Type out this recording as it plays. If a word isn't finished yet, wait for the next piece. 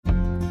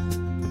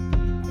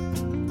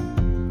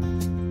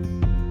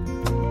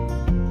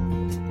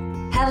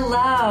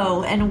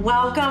Hello, and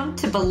welcome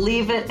to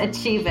Believe It,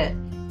 Achieve It.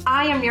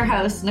 I am your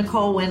host,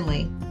 Nicole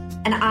Winley,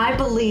 and I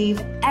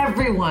believe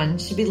everyone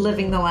should be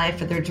living the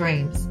life of their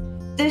dreams.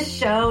 This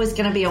show is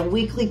going to be a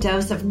weekly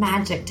dose of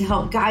magic to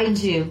help guide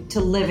you to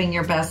living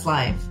your best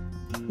life.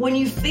 When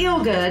you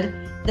feel good,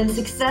 then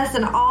success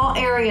in all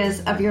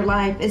areas of your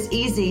life is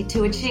easy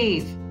to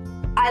achieve.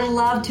 I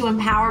love to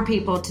empower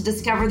people to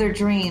discover their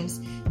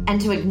dreams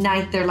and to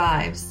ignite their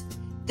lives.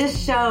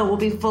 This show will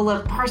be full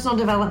of personal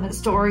development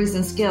stories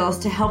and skills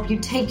to help you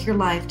take your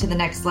life to the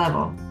next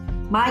level.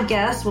 My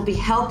guests will be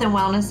health and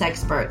wellness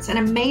experts and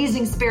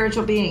amazing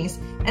spiritual beings,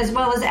 as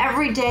well as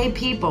everyday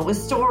people with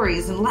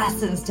stories and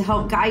lessons to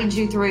help guide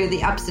you through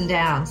the ups and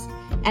downs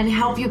and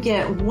help you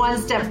get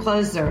one step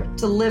closer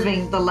to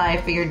living the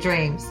life of your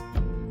dreams.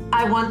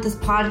 I want this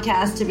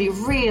podcast to be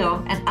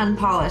real and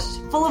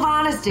unpolished, full of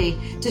honesty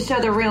to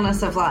show the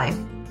realness of life.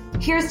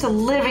 Here's to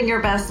living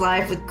your best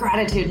life with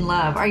gratitude and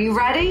love. Are you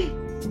ready?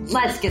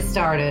 Let's get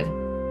started.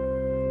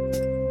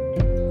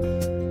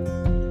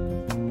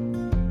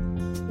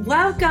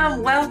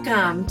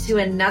 Welcome to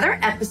another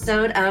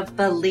episode of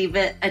Believe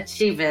It,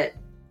 Achieve It.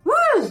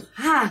 Woo!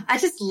 I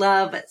just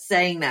love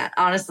saying that,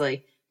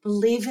 honestly.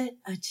 Believe it,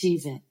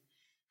 achieve it.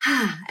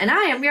 And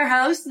I am your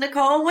host,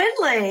 Nicole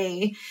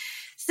Winley.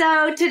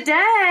 So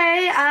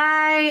today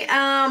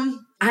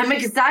I'm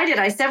excited.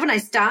 I said when I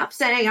stop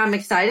saying I'm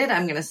excited,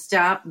 I'm going to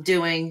stop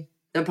doing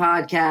the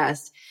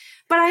podcast.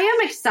 But I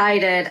am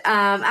excited.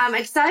 I'm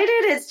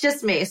excited. It's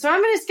just me. So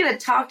I'm just going to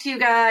talk to you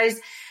guys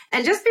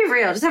and just be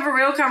real. Just have a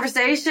real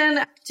conversation.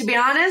 To be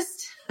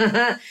honest,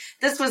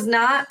 this was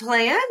not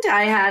planned.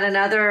 I had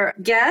another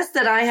guest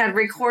that I had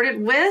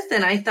recorded with,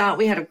 and I thought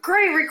we had a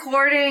great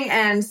recording.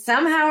 And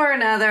somehow or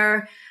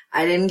another,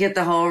 I didn't get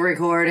the whole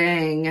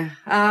recording.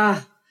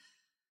 Wah,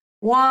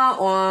 wah,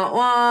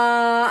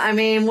 wah. I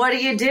mean, what do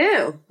you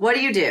do? What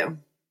do you do?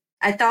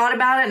 I thought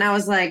about it and I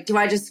was like, do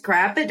I just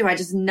scrap it? Do I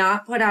just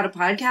not put out a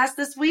podcast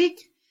this week?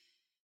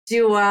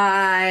 Do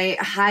I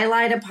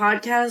highlight a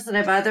podcast that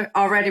I've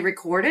already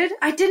recorded?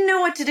 I didn't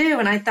know what to do.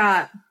 And I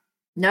thought,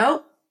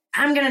 nope,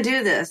 I'm going to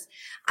do this.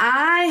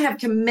 I have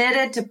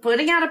committed to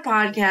putting out a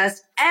podcast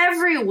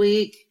every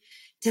week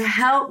to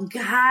help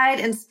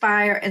guide,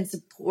 inspire, and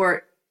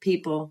support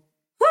people.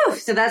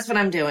 So that's what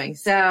I'm doing.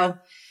 So,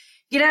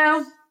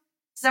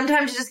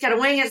 sometimes you just got to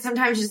wing it.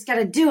 Sometimes you just got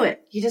to do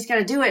it. You just got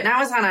to do it. And I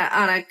was on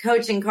a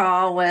coaching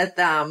call with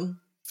one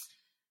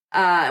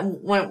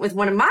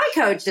of my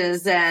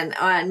coaches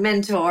and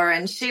mentor,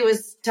 and she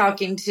was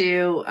talking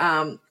to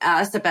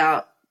us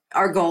about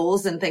our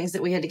goals and things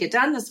that we had to get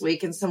done this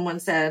week. And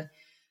someone said,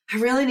 I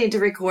really need to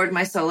record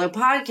my solo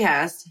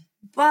podcast,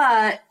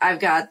 but I've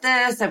got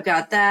this, I've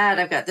got that,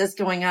 I've got this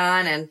going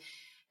on.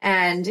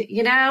 And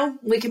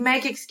we can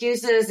make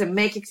excuses and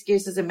make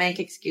excuses and make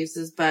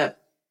excuses, but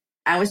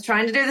I was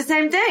trying to do the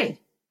same thing.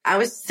 I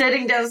was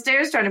sitting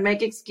downstairs trying to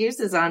make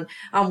excuses on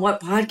what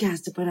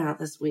podcast to put out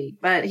this week.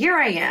 But here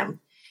I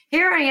am,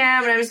 and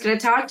I'm just going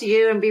to talk to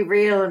you and be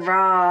real and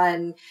raw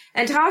and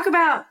talk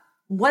about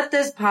what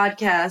this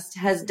podcast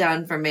has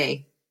done for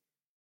me.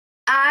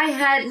 I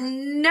had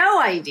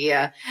no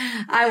idea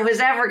I was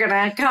ever going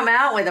to come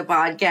out with a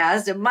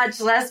podcast and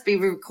much less be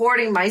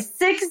recording my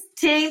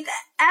 16th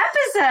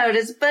episode.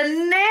 It's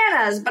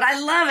bananas, but I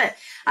love it.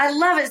 I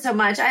love it so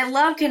much. I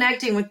love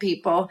connecting with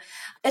people.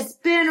 It's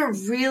been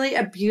really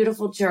a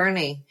beautiful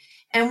journey.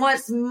 And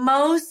what's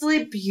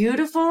mostly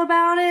beautiful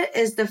about it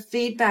is the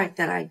feedback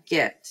that I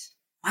get.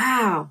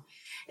 Wow.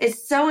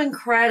 It's so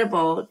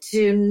incredible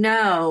to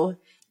know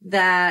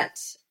that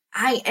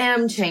I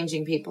am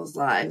changing people's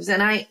lives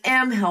and I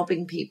am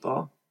helping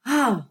people.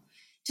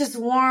 Just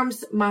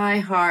warms my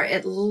heart.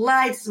 It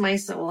lights my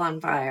soul on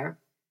fire.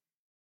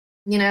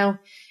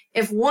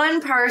 If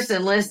one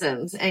person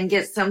listens and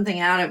gets something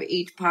out of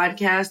each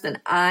podcast, then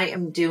I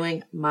am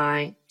doing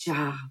my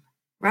job,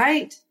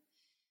 right?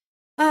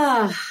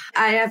 I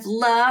have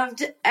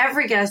loved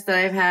every guest that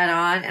I've had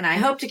on, and I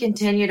hope to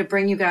continue to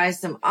bring you guys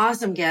some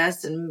awesome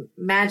guests and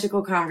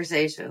magical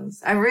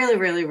conversations. I really,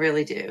 really,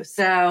 really do.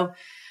 So,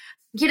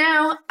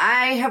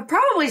 I have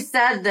probably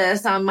said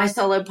this on my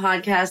solo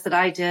podcast that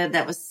I did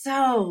that was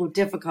so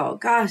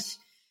difficult. Gosh,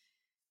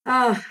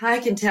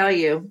 I can tell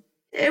you.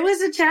 It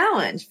was a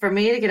challenge for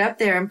me to get up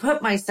there and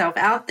put myself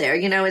out there.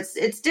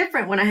 It's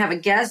different when I have a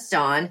guest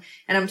on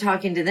and I'm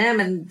talking to them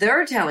and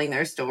they're telling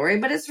their story,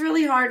 but it's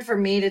really hard for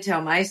me to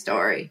tell my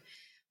story.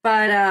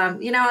 But,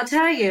 I'll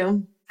tell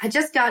you, I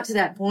just got to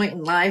that point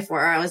in life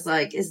where I was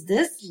like, is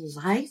this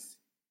life?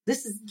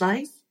 This is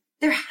life?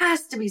 There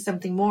has to be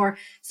something more.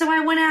 So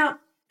I went out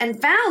and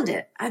found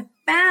it. I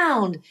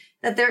found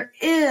that there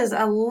is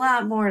a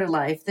lot more to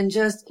life than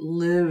just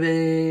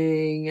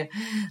living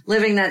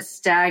that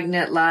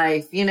stagnant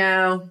life.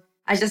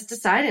 I just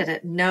decided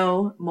it.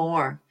 No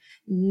more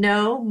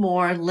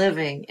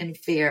living in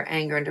fear,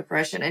 anger, and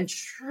depression, and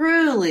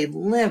truly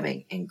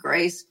living in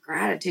grace,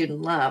 gratitude,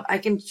 and love. I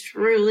can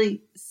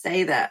truly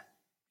say that.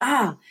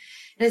 And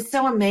it's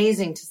so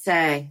amazing to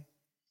say.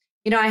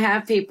 I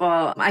have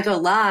people, I go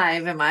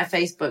live in my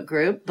Facebook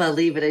group,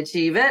 Believe It,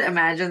 Achieve It.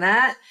 Imagine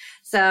that.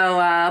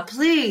 So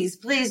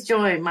please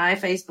join my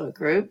Facebook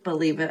group,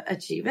 Believe It,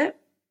 Achieve It.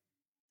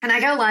 And I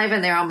go live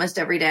in there almost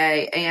every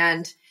day.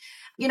 And,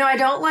 I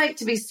don't like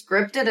to be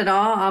scripted at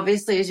all,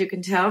 obviously, as you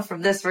can tell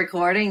from this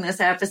recording,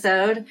 this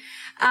episode.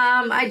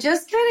 I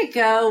just kind of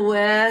go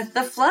with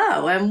the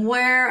flow and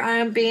where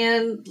I'm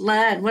being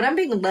led, what I'm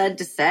being led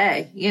to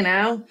say,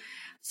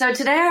 So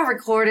today I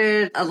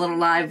recorded a little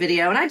live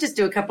video, and I just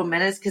do a couple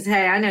minutes because,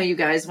 hey, I know you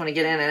guys want to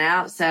get in and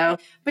out.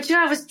 But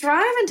I was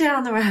driving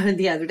down the road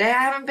the other day.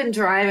 I haven't been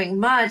driving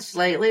much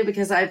lately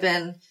because I've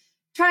been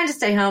trying to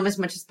stay home as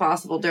much as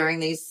possible during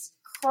these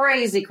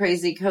crazy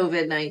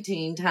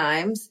COVID-19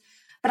 times.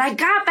 But I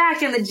got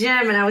back in the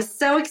gym and I was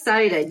so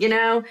excited.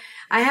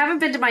 I haven't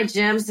been to my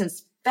gym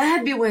since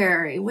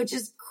February, which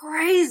is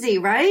crazy,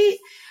 right?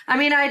 I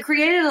mean, I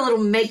created a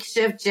little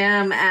makeshift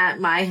gym at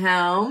my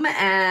home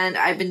and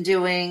I've been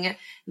doing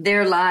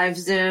their live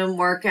Zoom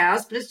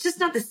workouts, but it's just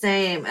not the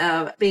same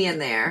of being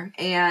there.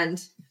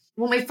 And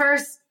when we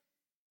first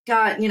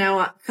got,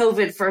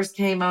 COVID first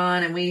came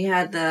on and we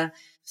had the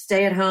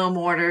stay-at-home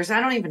orders. I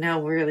don't even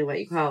know really what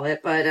you call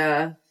it,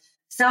 but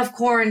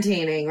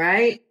self-quarantining,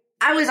 right?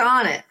 I was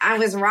on it. I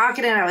was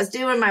rocking it. I was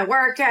doing my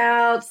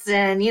workouts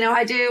and,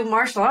 I do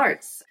martial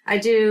arts. I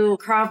do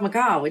Krav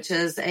Maga, which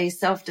is a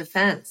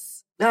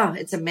self-defense. Oh,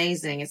 it's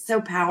amazing. It's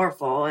so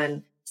powerful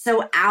and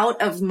so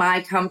out of my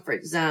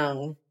comfort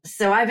zone.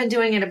 So I've been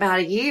doing it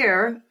about a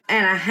year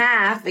and a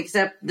half,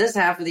 except this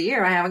half of the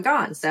year I haven't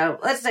gone. So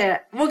let's say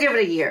we'll give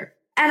it a year.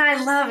 And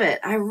I love it.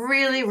 I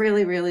really,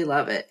 really, really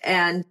love it.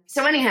 And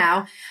so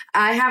anyhow,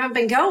 I haven't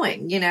been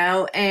going,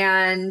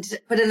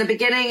 but in the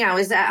beginning I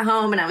was at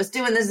home and I was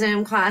doing the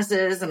Zoom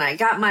classes and I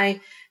got my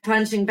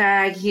punching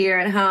bag here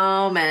at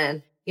home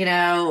and,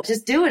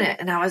 just doing it.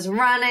 And I was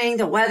running.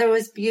 The weather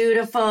was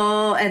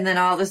beautiful. And then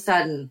all of a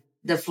sudden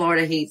the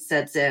Florida heat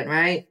sets in,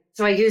 right?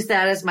 So I used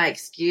that as my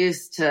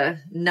excuse to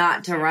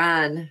not to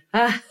run.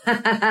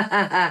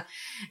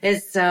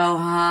 It's so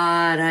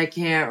hot. I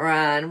can't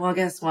run. Well,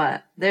 guess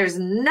what? There's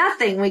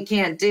nothing we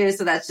can't do.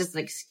 So that's just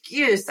an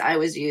excuse I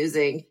was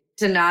using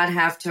to not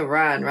have to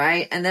run,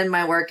 right? And then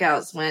my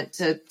workouts went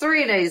to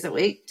 3 days a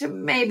week to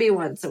maybe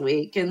once a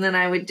week. And then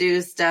I would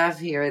do stuff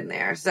here and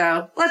there.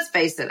 So let's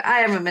face it, I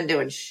haven't been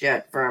doing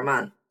shit for a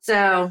month.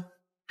 So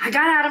I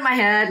got out of my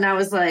head and I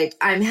was like,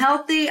 I'm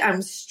healthy.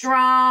 I'm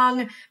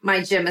strong.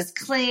 My gym is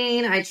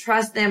clean. I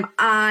trust them.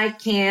 I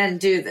can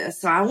do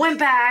this. So I went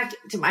back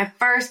to my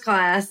first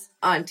class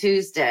on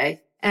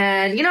Tuesday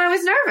and, I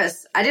was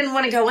nervous. I didn't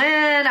want to go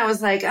in. I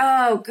was like,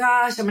 oh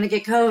gosh, I'm going to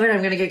get COVID. I'm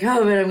going to get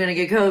COVID. I'm going to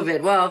get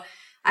COVID. Well,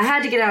 I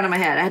had to get out of my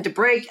head. I had to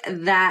break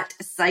that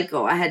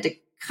cycle. I had to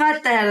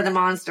cut the head of the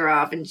monster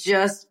off and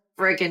just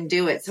freaking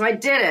do it. So I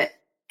did it.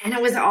 And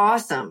it was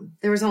awesome.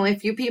 There was only a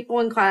few people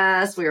in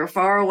class. We were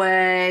far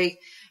away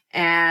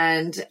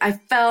and I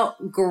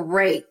felt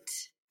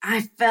great.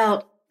 I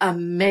felt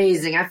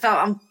amazing. I felt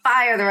on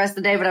fire the rest of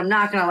the day, but I'm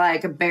not going to lie, I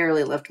could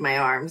barely lift my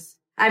arms.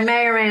 I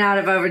may or may not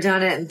have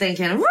overdone it and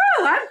thinking, woo,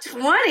 I'm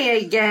 20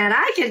 again.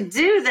 I can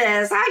do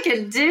this. I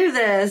can do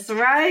this,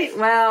 right?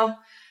 Well,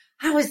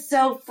 I was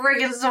so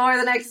friggin' sore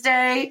the next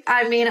day.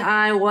 I mean,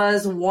 I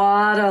was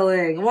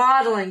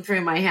waddling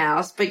through my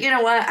house. But you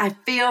know what? I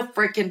feel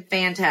freaking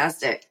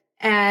fantastic.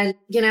 And,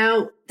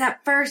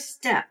 that first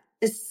step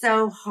is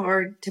so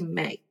hard to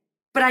make.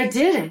 But I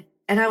did it.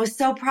 And I was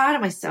so proud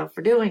of myself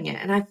for doing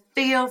it. And I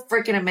feel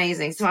freaking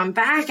amazing. So I'm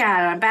back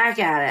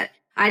at it.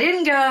 I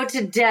didn't go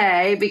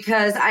today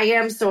because I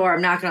am sore.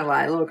 I'm not going to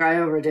lie. Look, I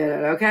overdid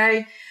it,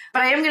 okay?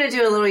 But I am going to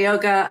do a little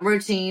yoga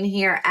routine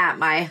here at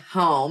my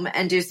home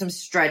and do some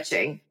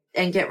stretching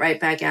and get right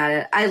back at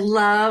it. I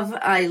love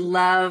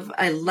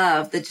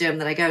the gym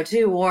that I go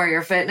to,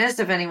 Warrior Fitness,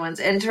 if anyone's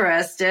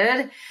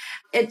interested.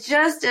 It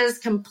just is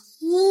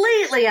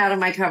completely out of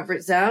my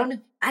comfort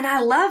zone. And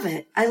I love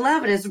it.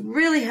 It's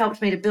really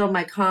helped me to build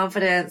my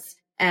confidence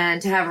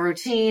and to have a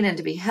routine and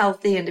to be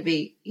healthy and to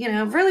be,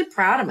 really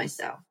proud of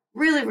myself.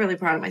 Really, really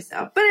proud of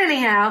myself. But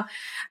anyhow,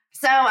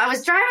 so I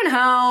was driving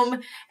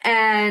home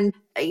and,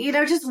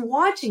 just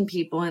watching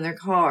people in their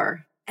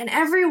car and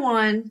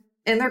everyone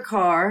in their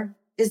car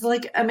is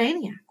like a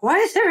maniac. Why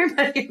is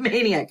everybody a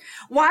maniac?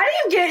 Why do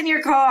you get in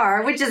your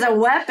car, which is a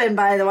weapon,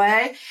 by the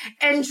way,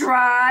 and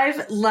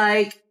drive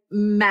like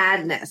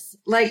madness?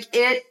 Like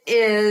it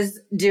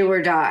is do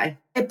or die.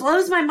 It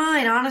blows my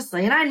mind,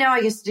 honestly. And I know I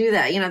used to do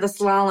that. The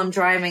slalom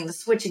driving, the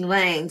switching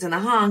lanes and the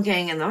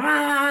honking and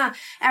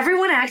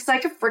everyone acts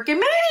like a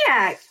freaking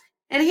maniac.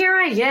 And here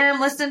I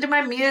am listening to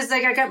my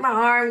music. I got my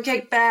arm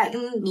kicked back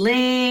and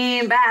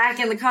lean back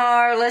in the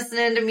car,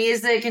 listening to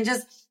music and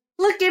just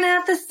looking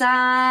at the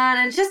sun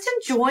and just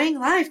enjoying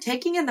life,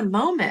 taking in the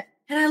moment.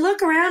 And I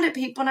look around at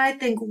people and I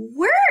think,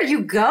 where are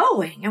you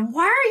going? And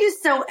why are you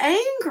so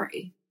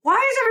angry? Why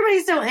is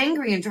everybody so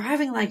angry and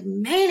driving like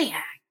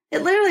maniacs?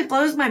 It literally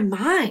blows my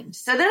mind.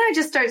 So then I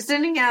just start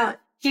sending out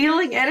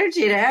healing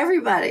energy to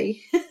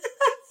everybody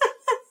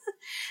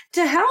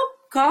to help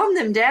calm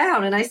them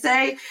down. And I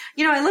say,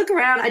 I look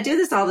around, I do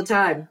this all the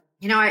time.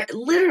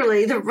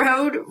 The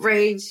road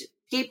rage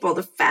people,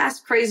 the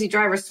fast, crazy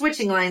drivers,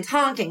 switching lanes,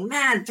 honking,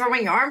 mad,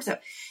 throwing your arms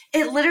up.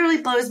 It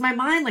literally blows my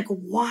mind. Like,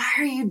 why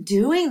are you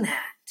doing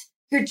that?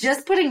 You're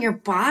just putting your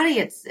body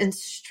in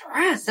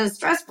stress, in a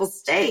stressful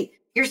state.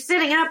 You're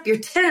sitting up, you're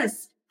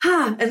tense,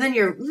 and then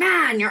you're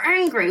mad, you're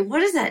angry.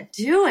 What is that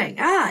doing?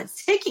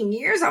 It's taking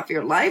years off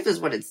your life is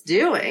what it's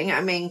doing.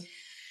 I mean,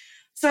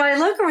 so I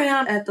look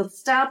around at the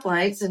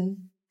stoplights and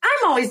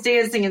I'm always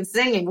dancing and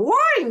singing.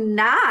 Why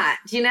not?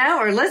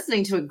 Or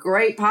listening to a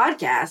great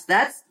podcast.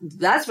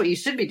 That's what you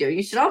should be doing.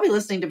 You should all be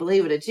listening to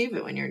Believe It, Achieve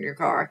It when you're in your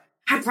car.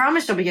 I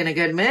promise you'll be in a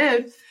good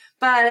mood.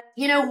 But,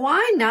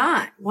 why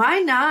not? Why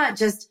not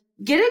just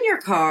get in your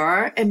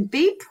car and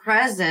be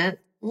present,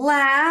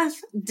 laugh,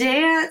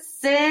 dance,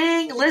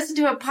 sing, listen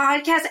to a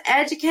podcast,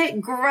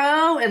 educate,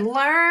 grow, and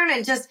learn,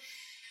 and just,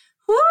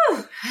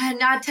 whoo.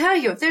 And I tell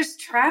you, if there's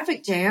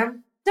traffic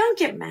jam, don't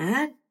get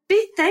mad.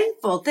 Be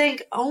thankful.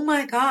 Think, oh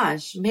my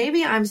gosh,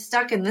 maybe I'm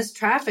stuck in this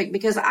traffic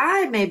because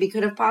I maybe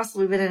could have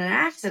possibly been in an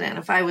accident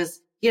if I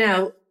was,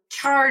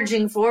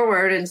 charging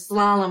forward and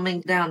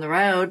slaloming down the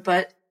road.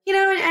 But,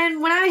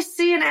 and when I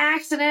see an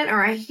accident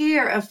or I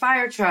hear a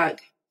fire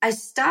truck, I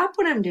stop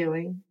what I'm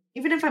doing,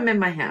 even if I'm in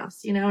my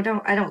house.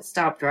 I don't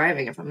stop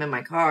driving if I'm in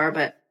my car,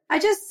 but I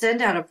just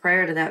send out a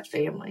prayer to that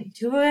family,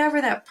 to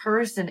whoever that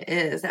person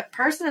is, that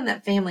person in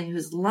that family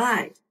whose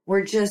lives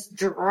were just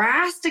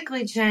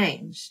drastically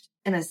changed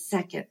in a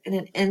second, in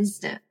an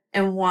instant.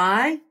 And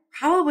why?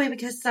 Probably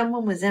because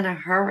someone was in a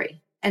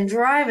hurry and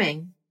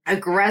driving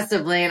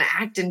aggressively and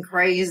acting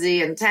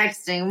crazy and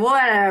texting,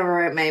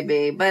 whatever it may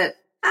be. But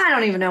I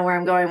don't even know where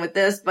I'm going with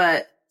this,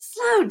 but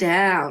slow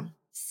down,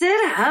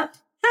 sit up.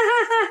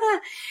 I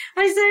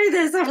say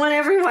this, I want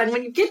everyone,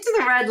 when you get to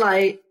the red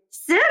light,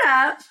 sit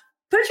up,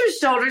 put your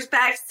shoulders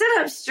back, sit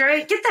up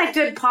straight, get that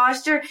good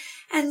posture,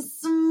 and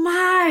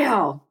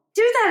smile.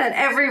 Do that at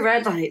every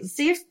red light and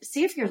see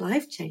if your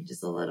life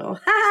changes a little.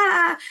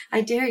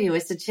 I dare you.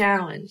 It's a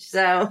challenge.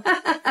 So,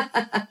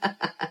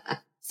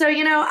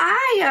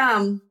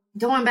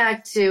 going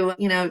back to,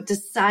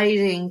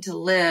 deciding to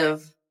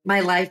live my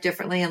life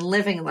differently and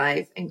living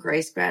life in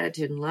grace,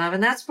 gratitude, and love.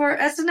 And that's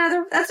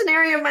an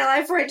area of my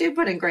life where I do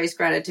put in grace,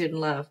 gratitude, and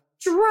love.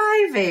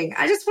 Driving.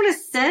 I just want to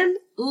send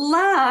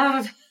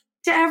love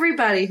to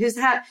everybody because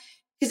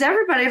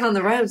everybody on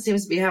the road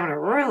seems to be having a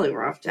really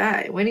rough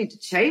day. We need to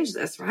change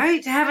this,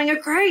 right? To having a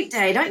great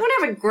day. Don't you want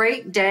to have a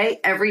great day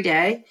every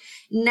day?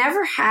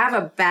 Never have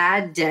a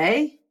bad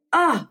day?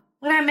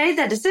 When I made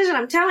that decision,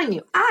 I'm telling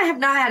you, I have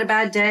not had a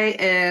bad day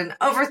in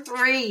over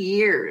 3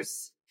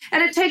 years.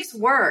 And it takes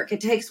work. It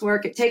takes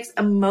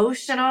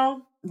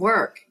emotional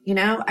work.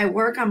 I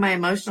work on my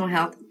emotional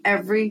health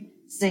every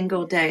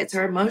single day. It's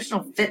our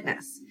emotional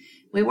fitness.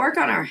 We work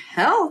on our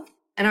health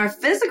and our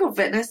physical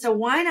fitness. So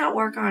why not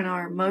work on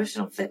our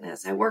emotional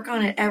fitness? I work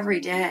on it every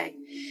day.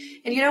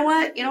 And you know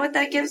what? You know what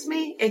that gives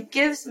me? It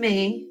gives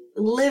me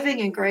living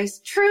in grace,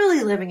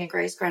 truly living in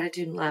grace,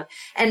 gratitude, and love,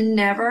 and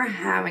never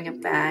having a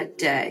bad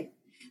day.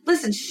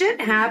 Listen, shit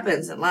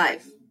happens in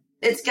life.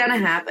 It's going to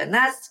happen.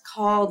 That's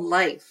called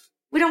life.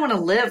 We don't want to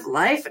live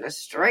life in a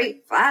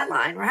straight, flat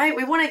line, right?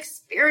 We want to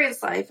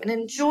experience life and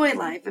enjoy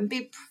life and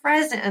be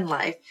present in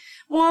life.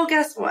 Well,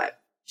 guess what?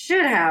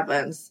 Shit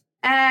happens.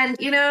 And,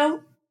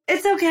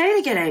 it's okay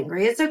to get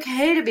angry. It's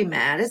okay to be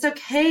mad. It's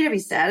okay to be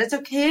sad. It's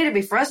okay to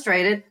be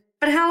frustrated.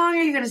 But how long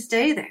are you going to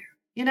stay there?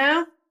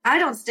 I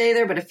don't stay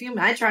there, but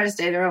I try to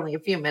stay there only a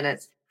few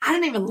minutes. I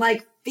don't even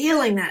like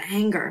feeling that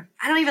anger.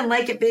 I don't even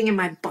like it being in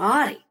my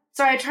body.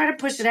 So I try to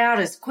push it out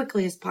as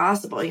quickly as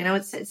possible.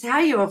 It's how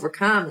you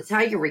overcome. It's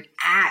how you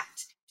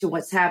react to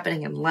what's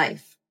happening in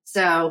life.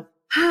 So,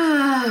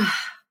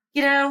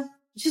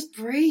 just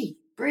breathe,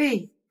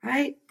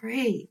 right?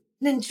 Breathe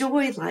and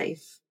enjoy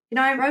life.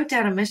 I wrote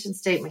down a mission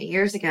statement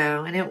years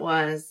ago, and it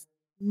was,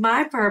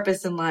 my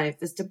purpose in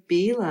life is to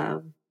be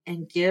love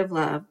and give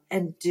love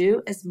and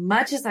do as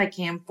much as I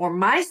can for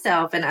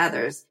myself and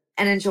others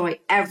and enjoy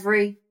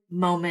every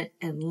moment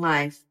in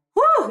life.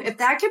 Whew, if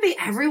that could be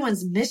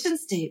everyone's mission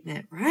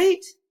statement,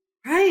 right?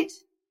 Right?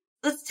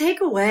 Let's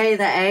take away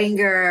the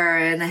anger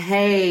and the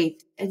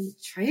hate and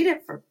trade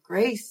it for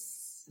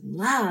grace and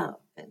love.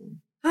 And,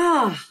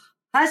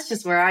 that's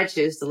just where I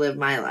choose to live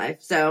my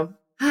life. So,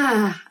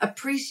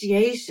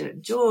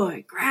 appreciation,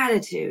 joy,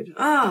 gratitude.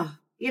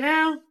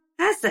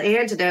 That's the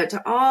antidote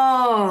to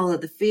all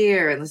of the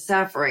fear and the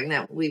suffering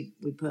that we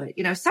put.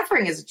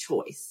 Suffering is a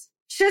choice.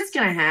 Shit's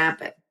going to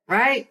happen,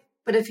 right?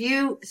 But if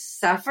you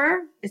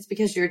suffer, it's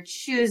because you're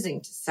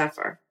choosing to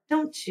suffer.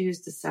 Don't choose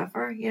to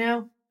suffer.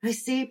 I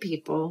see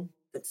people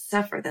that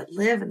suffer, that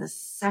live in the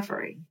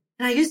suffering.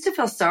 And I used to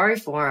feel sorry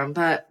for them,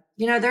 but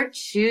they're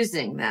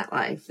choosing that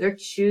life. They're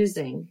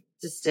choosing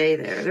to stay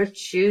there. They're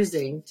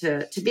choosing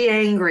to be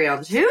angry all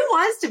the time. Who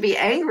wants to be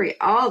angry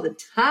all the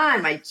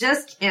time? I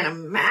just can't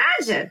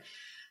imagine.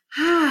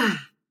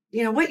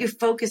 What you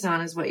focus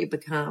on is what you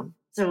become.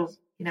 So,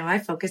 I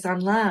focus on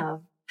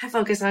love. I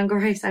focus on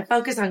grace. I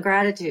focus on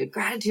gratitude.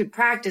 Gratitude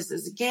practice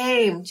is a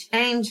game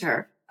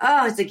changer.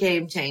 Oh, it's a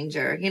game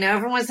changer.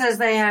 Everyone says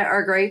they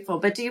are grateful,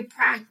 but do you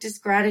practice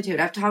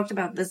gratitude? I've talked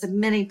about this in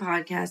many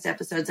podcast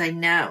episodes, I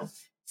know.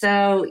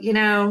 So,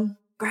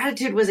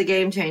 gratitude was a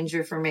game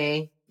changer for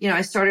me.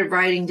 I started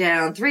writing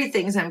down 3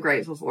 things I'm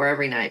grateful for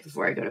every night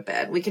before I go to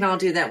bed. We can all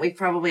do that. We've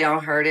probably all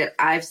heard it.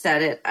 I've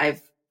said it.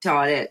 I've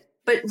taught it.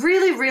 But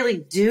really, really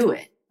do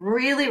it.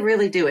 Really,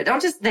 really do it.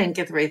 Don't just think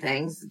of 3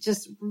 things.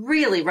 Just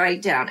really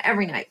write down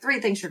every night 3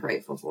 things you're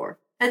grateful for.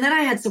 And then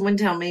I had someone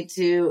tell me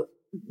to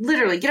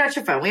literally get out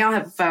your phone. We all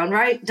have a phone,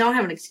 right? Don't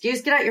have an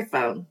excuse. Get out your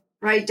phone.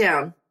 Write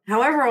down.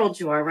 However old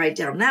you are, write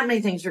down that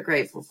many things you're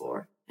grateful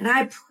for. And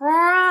I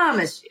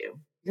promise you,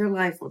 your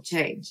life will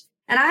change.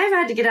 And I've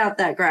had to get out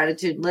that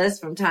gratitude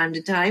list from time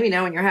to time,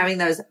 when you're having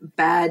those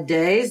bad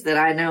days that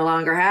I no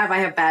longer have. I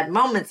have bad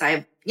moments.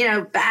 I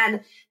have,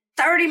 bad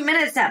 30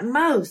 minutes at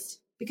most.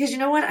 Because you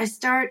know what? I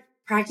start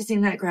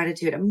practicing that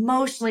gratitude,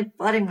 emotionally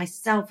flooding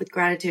myself with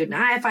gratitude.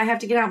 And if I have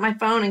to get out my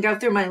phone and go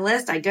through my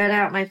list, I get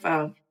out my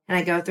phone and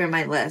I go through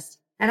my list.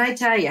 And I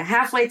tell you,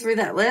 halfway through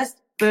that list,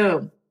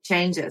 boom,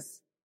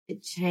 changes.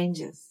 It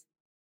changes.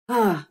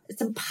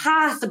 It's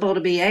impossible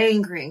to be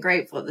angry and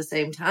grateful at the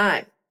same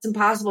time. It's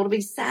impossible to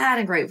be sad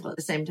and grateful at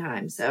the same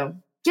time. So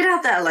get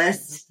out that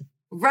list,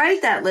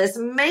 write that list,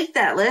 make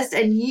that list,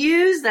 and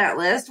use that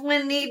list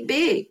when need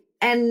be.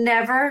 And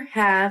never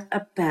have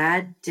a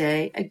bad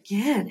day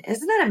again.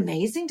 Isn't that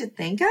amazing to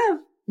think of?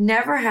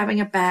 Never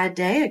having a bad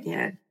day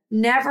again.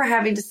 Never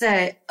having to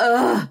say,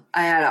 I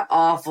had an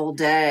awful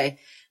day.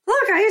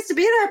 Look, I used to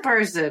be that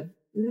person.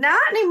 Not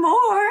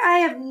anymore.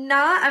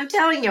 I'm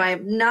telling you, I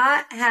have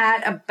not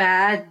had a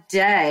bad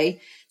day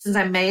since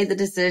I made the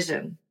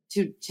decision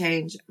to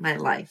change my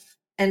life.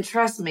 And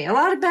trust me, a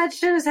lot of bad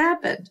shit has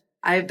happened.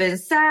 I've been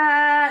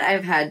sad.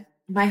 I've had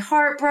my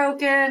heart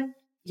broken,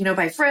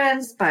 by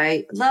friends,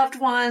 by loved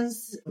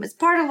ones. It's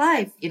part of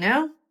life,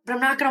 but I'm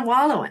not going to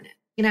wallow in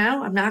it.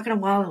 I'm not going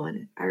to wallow in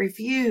it. I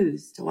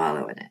refuse to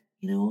wallow in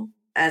it.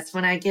 That's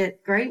when I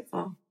get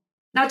grateful.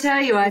 And I'll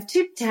tell you, I have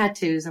 2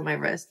 tattoos on my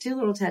wrist, 2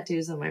 little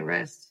tattoos on my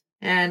wrist.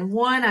 And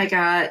one I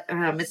got,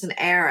 it's an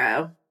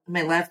arrow on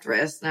my left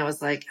wrist. And I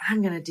was like,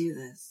 I'm going to do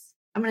this.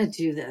 I'm going to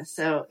do this.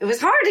 So it was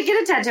hard to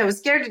get a tattoo. I was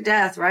scared to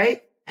death,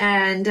 right?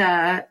 And,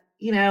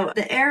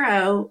 the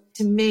arrow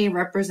to me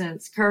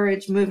represents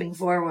courage moving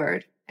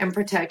forward and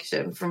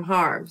protection from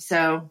harm.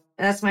 So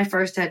that's my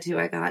first tattoo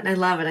I got. And I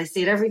love it. I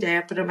see it every day.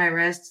 I put it on my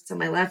wrist. It's on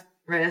my left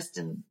wrist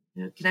and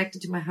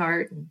connected to my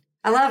heart. And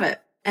I love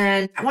it.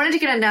 And I wanted to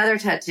get another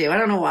tattoo. I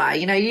don't know why.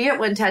 You get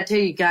one tattoo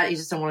you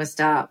just don't want to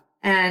stop.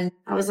 And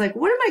I was like,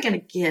 what am I going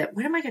to get?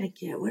 What am I going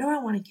to get? What do I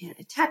want to get?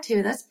 A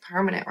tattoo, that's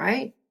permanent,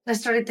 right? And I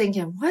started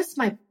thinking, what's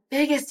my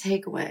biggest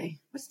takeaway?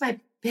 What's my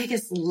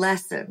biggest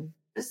lesson?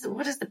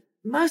 What is the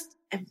most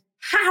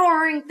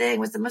empowering thing?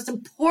 What's the most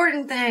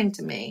important thing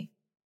to me?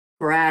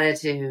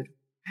 Gratitude,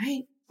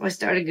 right? So I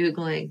started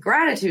Googling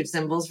gratitude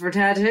symbols for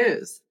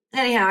tattoos.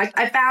 Anyhow,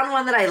 I found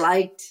one that I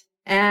liked.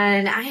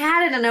 And I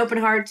had an open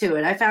heart to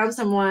it. I saw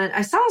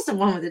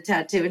someone with a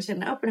tattoo and she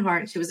had an open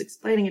heart and she was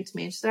explaining it to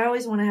me. And she said, I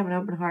always want to have an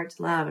open heart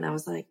to love. And I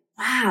was like,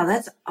 wow,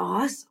 that's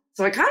awesome.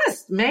 So I kind of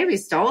maybe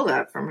stole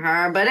that from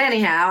her. But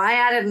anyhow, I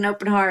added an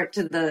open heart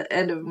to the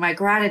end of my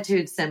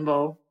gratitude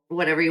symbol,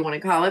 whatever you want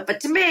to call it.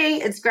 But to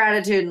me, it's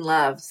gratitude and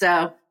love.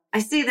 So I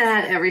see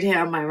that every day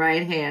on my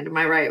right hand,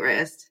 my right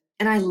wrist.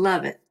 And I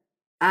love it.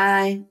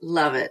 I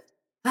love it.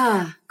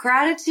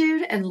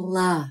 Gratitude and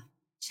love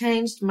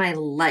changed my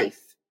life.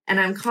 And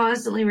I'm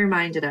constantly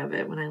reminded of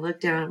it when I look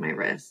down at my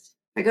wrist.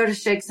 If I go to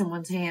shake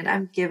someone's hand,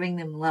 I'm giving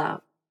them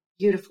love.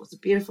 Beautiful. It's a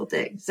beautiful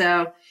thing.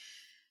 So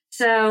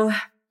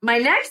my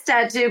next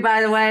tattoo,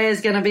 by the way,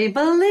 is going to be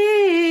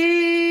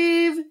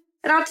believe.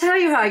 And I'll tell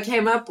you how I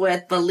came up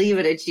with believe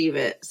it, achieve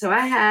it. So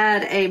I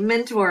had a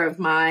mentor of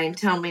mine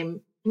tell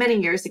me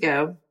many years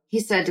ago,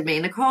 he said to me,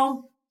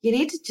 Nicole, you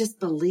need to just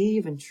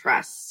believe and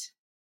trust.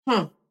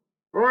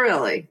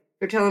 Really?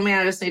 You're telling me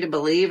I just need to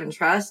believe and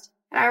trust?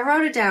 And I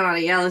wrote it down on a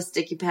yellow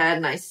sticky pad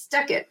and I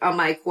stuck it on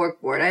my cork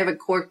board. I have a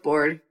cork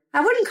board. I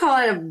wouldn't call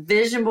it a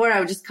vision board. I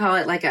would just call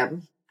it like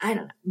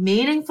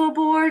meaningful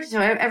board. So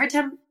every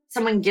time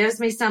someone gives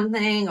me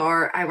something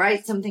or I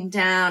write something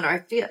down or I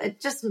feel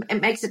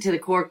it makes it to the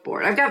cork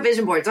board. I've got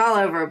vision boards all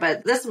over,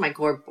 but this is my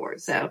cork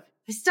board. So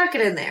I stuck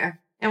it in there.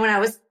 And when I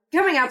was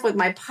coming up with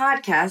my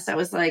podcast, I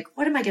was like,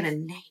 what am I going to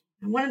name?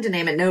 I wanted to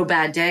name it No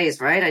Bad Days,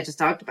 right? I just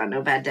talked about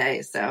no bad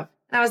days. So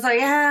and I was like,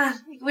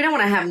 we don't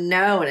want to have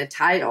no in a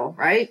title,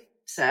 right?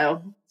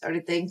 So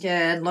started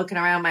thinking, looking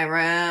around my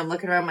room,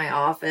 looking around my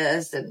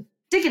office and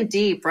digging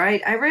deep,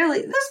 right?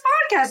 This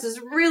podcast is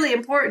really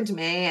important to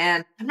me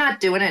and I'm not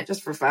doing it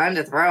just for fun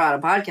to throw out a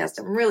podcast.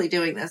 I'm really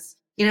doing this,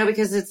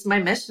 because it's my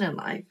mission in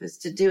life is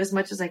to do as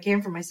much as I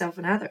can for myself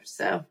and others.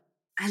 So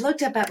I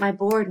looked up at my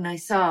board and I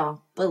saw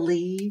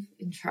believe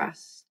and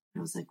trust.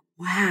 I was like,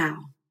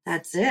 wow,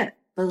 that's it.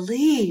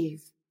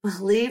 Believe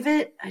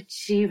it,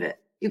 achieve it.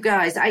 You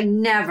guys, I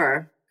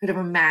never could have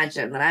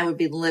imagined that I would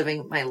be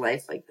living my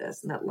life like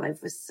this and that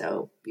life was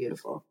so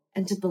beautiful.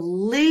 And to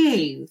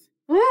believe,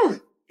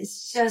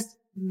 it's just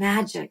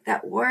magic.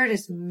 That word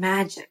is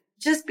magic.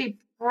 Just be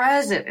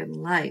present in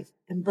life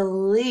and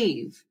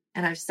believe.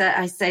 And I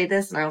say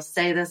this and I'll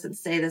say this and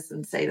say this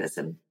and say this.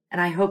 And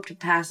I hope to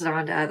pass it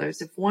on to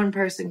others. If one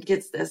person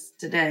gets this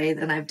today,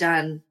 then I've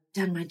done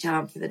my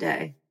job for the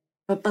day.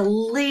 But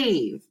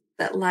believe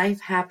that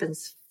life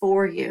happens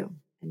for you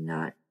and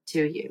not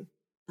to you.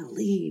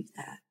 Believe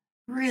that.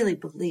 Really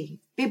believe.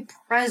 Be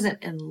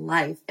present in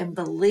life and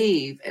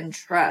believe and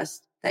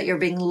trust that you're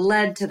being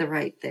led to the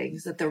right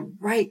things, that the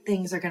right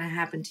things are going to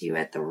happen to you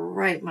at the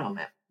right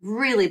moment.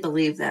 Really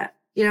believe that.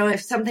 You know,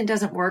 if something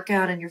doesn't work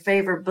out in your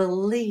favor,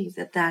 believe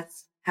that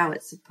that's how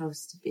it's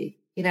supposed to be.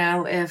 You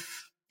know,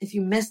 if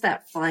you miss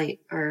that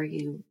flight or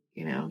you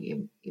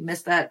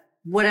miss that,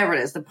 whatever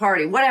it is, the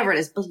party, whatever it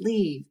is,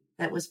 believe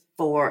that was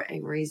for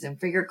a reason,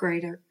 for your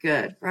greater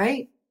good,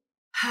 right?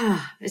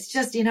 It's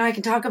just, I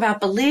can talk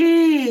about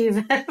believe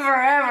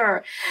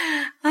forever.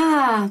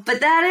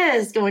 But that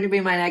is going to be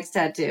my next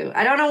tattoo.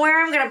 I don't know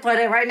where I'm going to put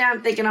it. Right now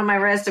I'm thinking on my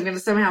wrist. I'm going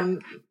to somehow,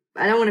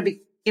 I don't want to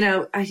be,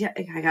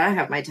 I got to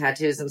have my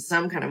tattoos in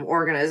some kind of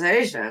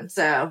organization.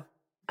 So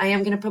I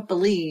am going to put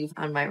believe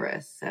on my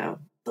wrist. So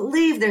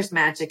believe there's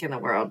magic in the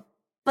world.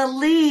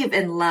 Believe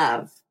in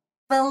love.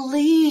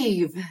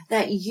 Believe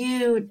that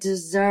you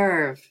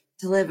deserve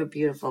to live a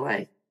beautiful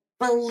life.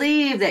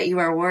 Believe that you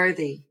are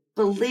worthy.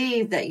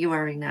 Believe that you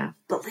are enough.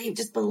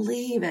 Just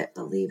believe it.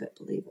 Believe it.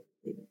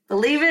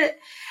 Believe it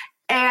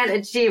and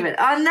achieve it.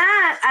 On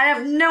that, I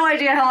have no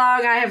idea how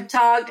long I have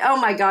talked. Oh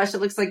my gosh, it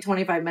looks like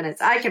 25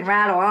 minutes. I can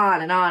rattle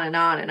on and on and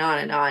on and on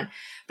and on.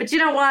 But you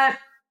know what?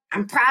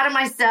 I'm proud of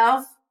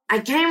myself. I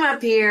came up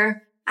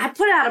here. I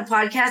put out a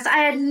podcast.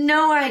 I had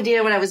no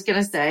idea what I was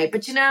going to say.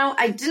 But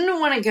I didn't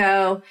want to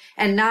go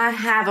and not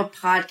have a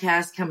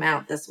podcast come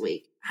out this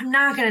week. I'm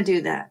not going to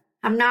do that.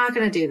 I'm not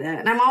going to do that.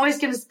 And I'm always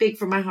going to speak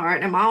from my heart.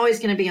 And I'm always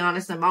going to be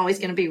honest. I'm always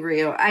going to be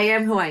real. I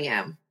am who I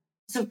am.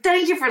 So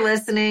thank you for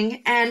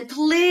listening. And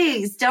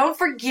please don't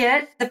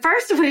forget the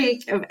first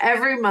week of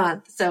every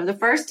month. So the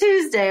first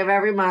Tuesday of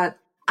every month,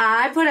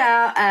 I put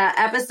out an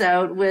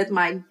episode with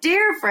my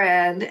dear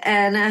friend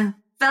and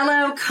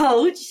fellow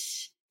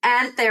coach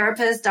and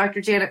therapist,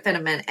 Dr. Janet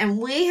Finneman. And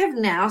we have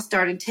now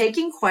started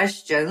taking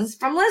questions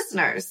from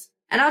listeners.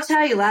 And I'll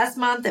tell you, last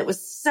month, it was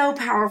so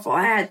powerful.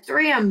 I had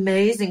 3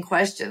 amazing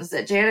questions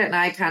that Janet and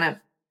I kind of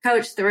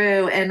coached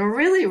through and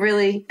really,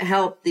 really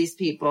helped these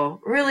people,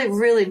 really,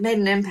 really made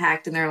an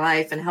impact in their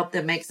life and helped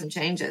them make some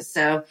changes.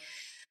 So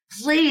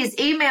please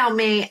email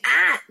me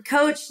at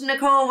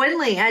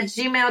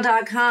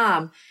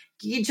coachnicolewinley@gmail.com.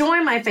 You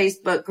join my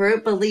Facebook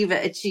group, Believe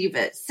It, Achieve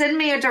It. Send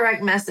me a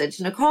direct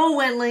message, Nicole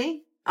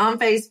Winley on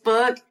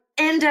Facebook,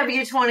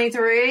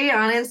 NW23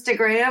 on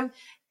Instagram.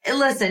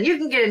 Listen, you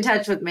can get in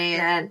touch with me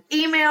and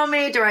email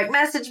me, direct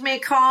message me,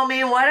 call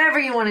me, whatever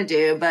you want to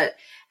do. But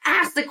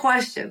ask the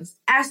questions,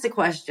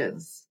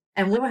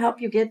 and we will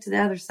help you get to the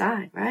other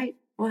side, right?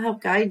 We'll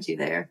help guide you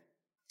there.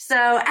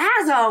 So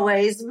as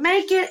always,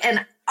 make it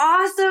an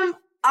awesome,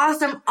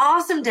 awesome,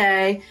 awesome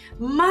day.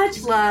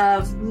 Much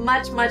love,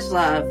 much, much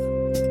love.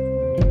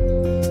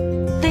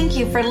 Thank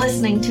you for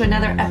listening to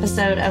another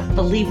episode of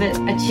Believe It,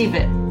 Achieve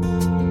It.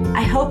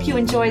 I hope you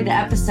enjoyed the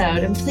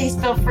episode, and please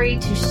feel free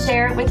to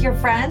share it with your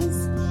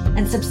friends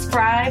and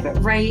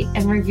subscribe, rate,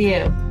 and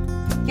review.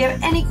 If you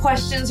have any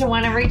questions or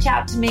want to reach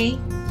out to me,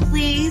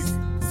 please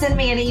send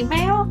me an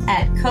email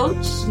at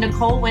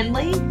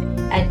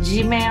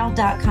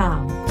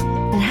coachnicolewinley@gmail.com.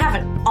 And have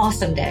an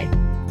awesome day.